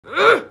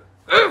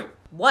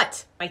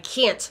What? I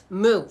can't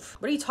move.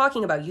 What are you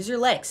talking about? Use your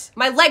legs.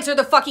 My legs are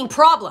the fucking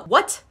problem.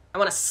 What? I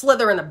want to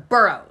slither in the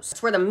burrows.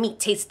 That's where the meat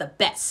tastes the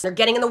best. They're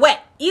getting in the way.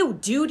 Ew,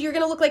 dude, you're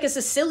gonna look like a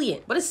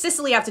Sicilian. What does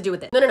Sicily have to do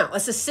with it? No,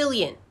 a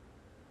Sicilian.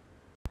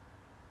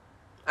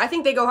 I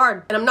think they go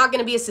hard, and I'm not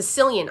gonna be a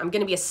Sicilian. I'm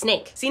gonna be a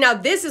snake. See, now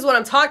this is what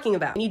I'm talking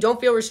about. And you don't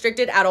feel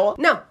restricted at all?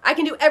 No, I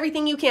can do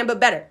everything you can, but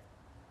better.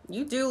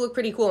 You do look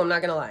pretty cool, I'm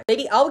not gonna lie.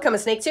 Maybe I'll become a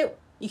snake too.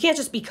 You can't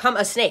just become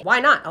a snake. Why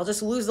not? I'll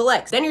just lose the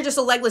legs. Then you're just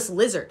a legless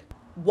lizard.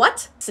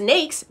 What?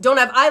 Snakes don't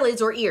have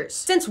eyelids or ears.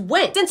 Since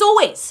when? Since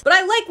always. But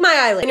I like my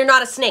eyelid. And you're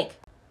not a snake.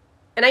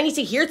 And I need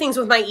to hear things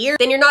with my ear,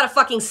 then you're not a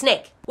fucking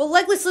snake. Well,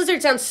 legless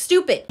lizard sounds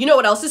stupid. You know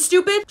what else is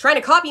stupid? Trying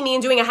to copy me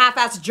and doing a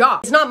half-assed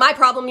job. It's not my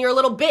problem, you're a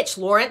little bitch,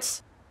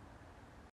 Lawrence.